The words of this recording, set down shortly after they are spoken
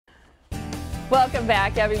Welcome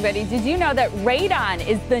back, everybody. Did you know that radon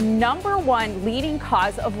is the #1 leading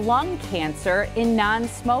cause of lung cancer in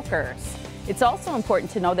non-smokers? It's also important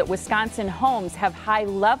to know that Wisconsin homes have high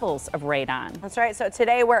levels of radon. That's right. So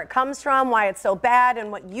today, where it comes from, why it's so bad, and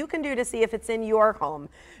what you can do to see if it's in your home.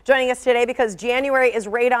 Joining us today, because January is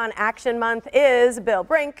Radon Action Month, is Bill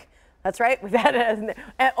Brink. That's right. We've had an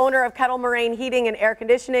owner of Kettle Moraine Heating and Air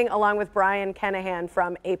Conditioning, along with Brian Kenahan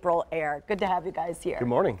from AprilAire. Good to have you guys here. Good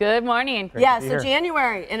morning. Good morning. Great yeah, so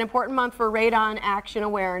January, an important month for radon action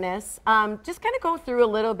awareness. Just kind of go through a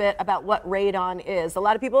little bit about what radon is. A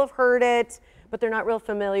lot of people have heard it, but they're not real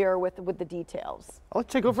familiar with the details. I'll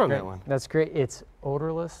let you go from that one. That's great. It's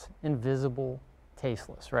odorless, invisible,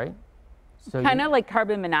 tasteless, right? So kind of like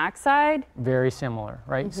carbon monoxide? Very similar,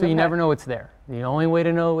 right? So you never know it's there. The only way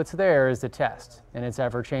to know it's there is to test, and it's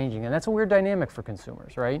ever changing. And that's a weird dynamic for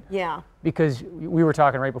consumers, right? Yeah. Because we were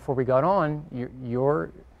talking right before we got on,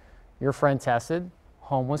 your friend tested,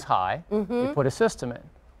 home was high, you put a system in,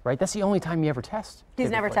 right? That's the only time you ever test. He's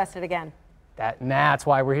never tested again. And that's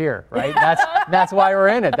why we're here, right? That's why we're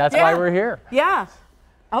in it. That's why we're here. Yeah.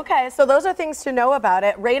 Okay, so those are things to know about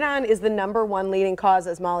it. Radon is the #1 leading cause,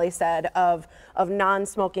 as Molly said, of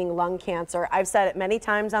non-smoking lung cancer. I've said it many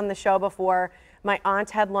times on the show before. My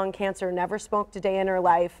aunt had lung cancer, never smoked a day in her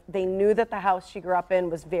life. They knew that the house she grew up in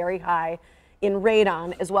was very high in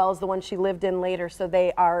radon, as well as the one she lived in later, so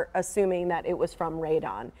they are assuming that it was from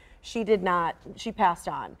radon. She did not, she passed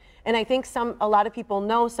on. And I think a lot of people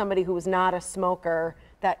know somebody who was not a smoker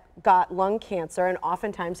that got lung cancer, and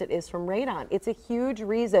oftentimes it is from radon. It's a huge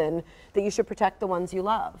reason that you should protect the ones you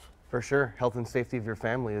love. For sure. Health and safety of your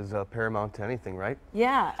family is paramount to anything, right?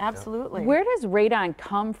 Yeah, absolutely. Where does radon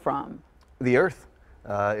come from? The earth.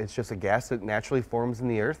 It's just a gas that naturally forms in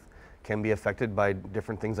the earth. Can be affected by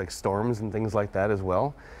different things like storms and things like that as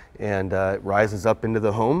well. And it rises up into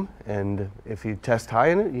the home, and if you test high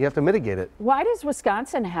in it, you have to mitigate it. Why does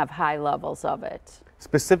Wisconsin have high levels of it?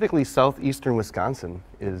 Specifically, southeastern Wisconsin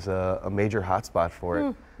is a major hotspot for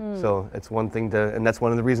it. So it's one thing and that's one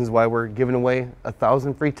of the reasons why we're giving away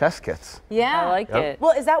 1,000 free test kits. Yeah. I like it.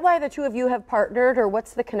 Well, is that why the two of you have partnered, or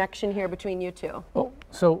what's the connection here between you two? Well,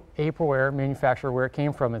 so AprilAire, manufacturer, where it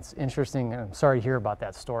came from, it's interesting, and I'm sorry to hear about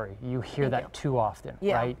that story. You hear that too often,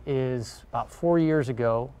 right? Is about 4 years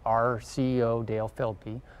ago, our CEO, Dale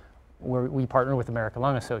Philby, we partnered with American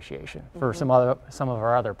Lung Association for some of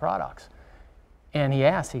our other products. And he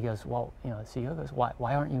asked, he goes, well, the CEO goes,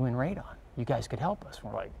 why aren't you in radon? You guys could help us.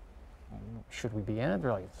 We're like, should we be in it?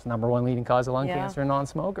 They're like, it's #1 leading cause of lung cancer in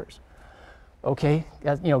non-smokers. Okay,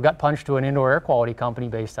 got punched to an indoor air quality company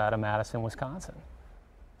based out of Madison, Wisconsin.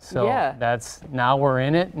 So now we're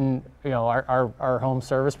in it, and our home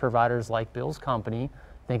service providers like Bill's company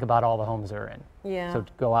think about all the homes they're in. Yeah. So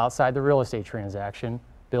go outside the real estate transaction.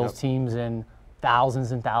 Bill's team's in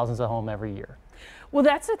thousands and thousands of homes every year. Well,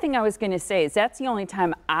 that's the thing I was going to say, is that's the only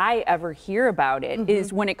time I ever hear about it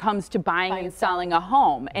is when it comes to buying and selling a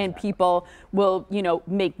home. And people will,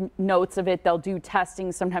 make notes of it. They'll do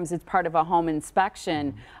testing. Sometimes it's part of a home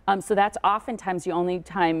inspection. So that's oftentimes the only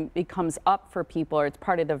time it comes up for people, or it's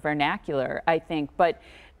part of the vernacular, I think. But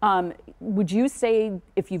would you say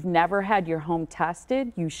if you've never had your home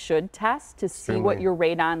tested, you should test to see what your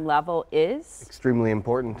radon level is? Extremely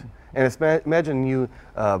important. And imagine you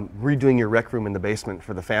redoing your rec room in the basement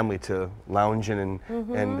for the family to lounge in,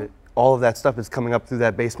 and all of that stuff is coming up through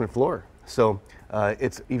that basement floor. So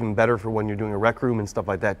it's even better for when you're doing a rec room and stuff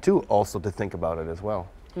like that too, also to think about it as well.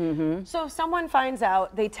 So if someone finds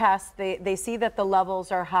out, they test, they see that the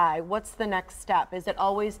levels are high, what's the next step? Is it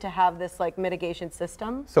always to have this mitigation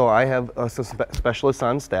system? So I have some specialists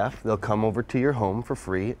on staff. They'll come over to your home for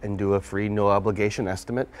free and do a free no obligation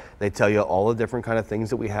estimate. They tell you all the different kind of things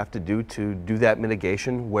that we have to do that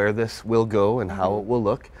mitigation, where this will go and how it will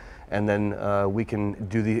look. And then we can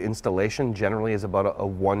do the installation. Generally is about a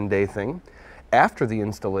one-day thing. After the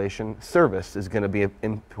installation, service is going to be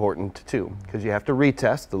important too, because you have to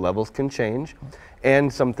retest, the levels can change, and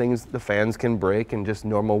some things the fans can break, and just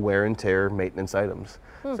normal wear and tear maintenance items.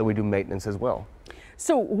 So we do maintenance as well.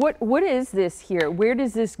 So what is this here? Where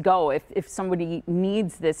does this go if somebody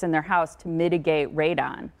needs this in their house to mitigate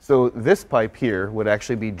radon? So this pipe here would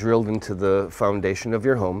actually be drilled into the foundation of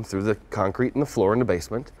your home through the concrete in the floor in the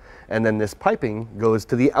basement, and then this piping goes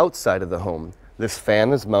to the outside of the home. This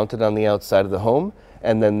fan is mounted on the outside of the home,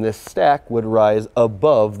 and then this stack would rise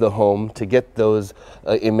above the home to get those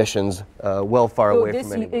emissions well far away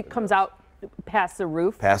from anyone. It comes out past the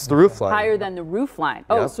roof? Past the roof line. Higher than the roof line.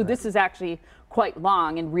 Oh, so this is actually quite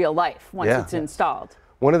long in real life once it's installed.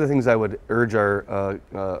 One of the things I would urge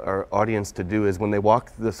our audience to do is when they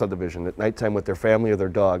walk the subdivision at nighttime with their family or their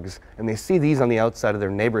dogs, and they see these on the outside of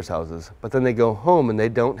their neighbors' houses, but then they go home and they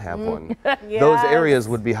don't have one. Yes. Those areas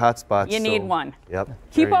would be hot spots. You need one. Yep.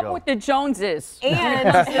 Keep up with the Joneses.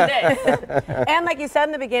 And, and like you said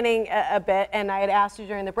in the beginning a bit, and I had asked you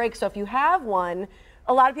during the break, so if you have one,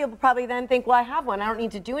 a lot of people probably then think, well, I have one, I don't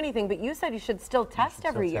need to do anything, but you said you should still test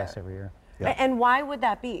every year. Test every year. Yeah. And why would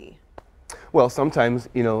that be? Well, sometimes,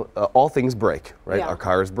 you know, all things break, right? Yeah. Our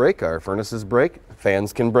cars break, our furnaces break,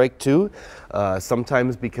 fans can break too.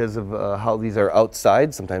 Sometimes because of how these are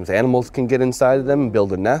outside, sometimes animals can get inside of them and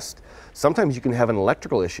build a nest. Sometimes you can have an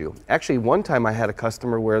electrical issue. Actually, one time I had a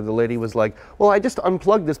customer where the lady was like, well, I just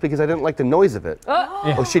unplugged this because I didn't like the noise of it.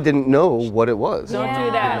 Well, she didn't know what it was. Don't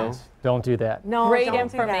do that. You know? Don't do that. No, Great don't do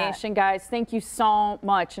that. information, guys. Thank you so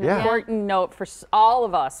much. An Yeah. important note for all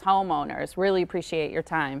of us homeowners. Really appreciate your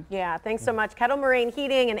time. Yeah, thanks so much. Kettle Moraine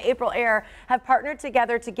Heating and AprilAire have partnered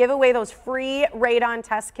together to give away those free Radon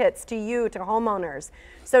test kits to you, to homeowners.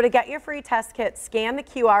 So to get your free test kit, scan the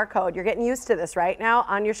QR code. You're getting used to this right now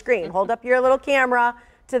on your screen. Hold up your little camera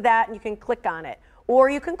to that and you can click on it. Or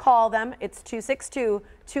you can call them. It's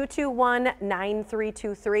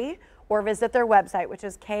 262-221-9323. Or visit their website, which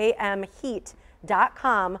is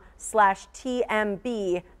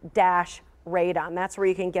kmheat.com/TMB-radon. That's where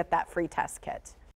you can get that free test kit.